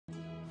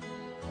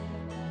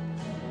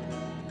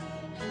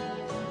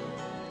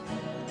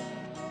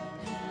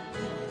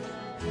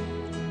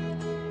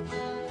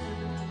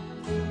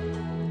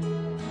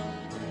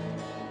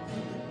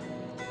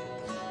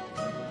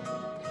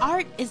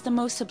Art is the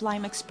most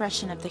sublime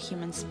expression of the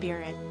human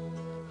spirit.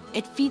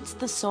 It feeds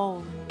the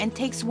soul and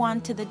takes one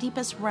to the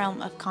deepest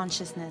realm of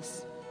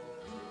consciousness.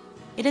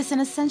 It is an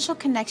essential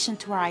connection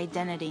to our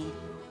identity.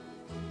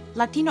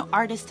 Latino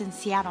artists in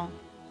Seattle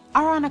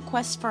are on a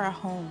quest for a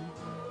home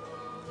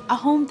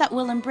that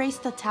will embrace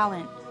the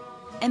talent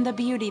and the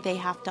beauty they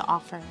have to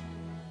offer.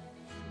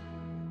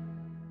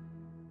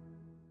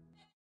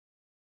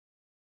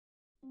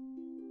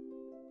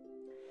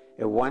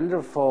 A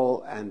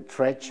wonderful and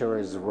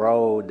treacherous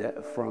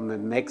road from a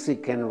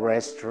Mexican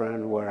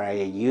restaurant where I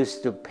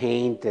used to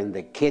paint in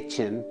the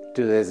kitchen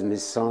to the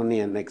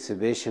Smithsonian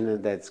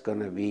exhibition that's going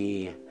to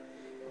be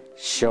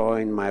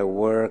showing my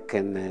work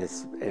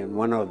in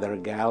one of their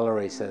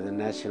galleries at the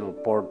National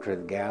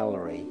Portrait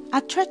Gallery.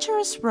 A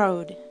treacherous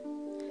road.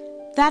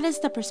 That is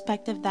the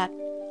perspective that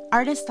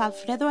artist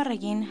Alfredo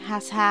Arreguin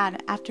has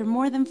had after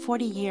more than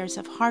 40 years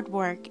of hard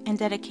work and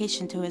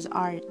dedication to his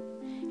art,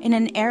 in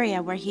an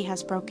area where he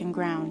has broken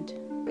ground.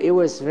 It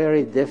was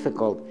very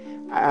difficult.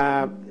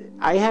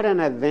 I had an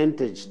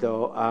advantage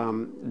though.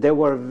 There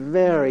were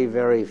very,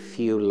 very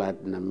few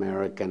Latin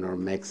American or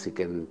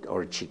Mexican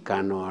or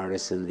Chicano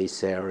artists in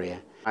this area.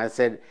 I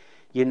said,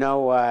 you know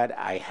what,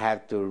 I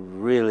have to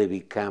really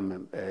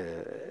become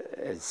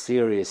a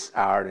serious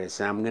artist.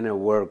 I'm gonna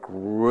work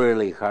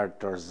really hard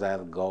towards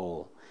that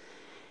goal.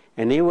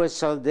 And it was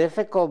so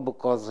difficult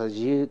because, as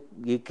you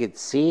could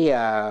see,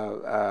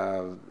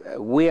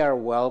 we are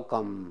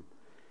welcome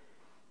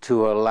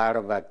to a lot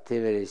of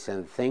activities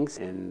and things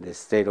in the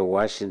state of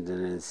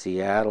Washington and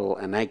Seattle,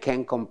 and I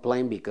can't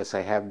complain because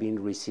I have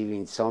been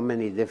receiving so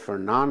many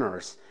different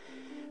honors.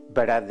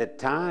 But at the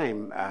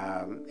time,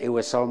 it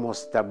was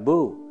almost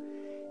taboo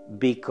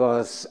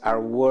because our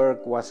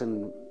work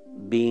wasn't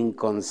being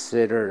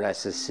considered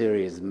as a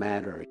serious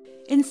matter.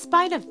 In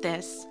spite of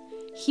this,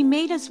 he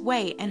made his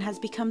way and has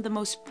become the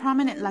most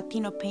prominent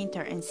Latino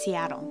painter in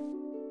Seattle.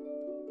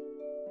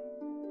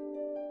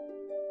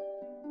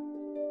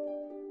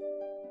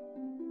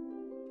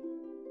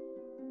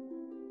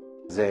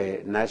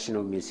 The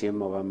National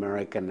Museum of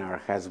American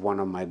Art has one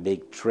of my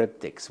big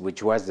triptychs,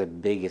 which was the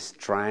biggest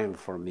triumph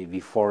for me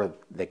before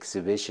the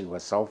exhibition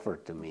was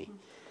offered to me.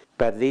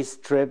 But this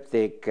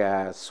triptych,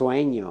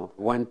 Sueño,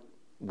 went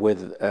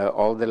with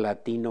all the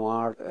Latino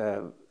art.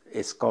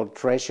 It's called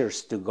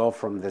Treasures to Go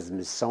from the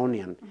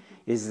Smithsonian.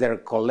 It's their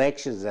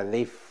collections that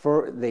they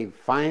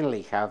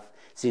finally have,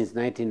 since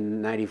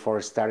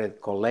 1994, started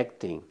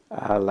collecting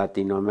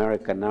Latino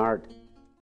American art.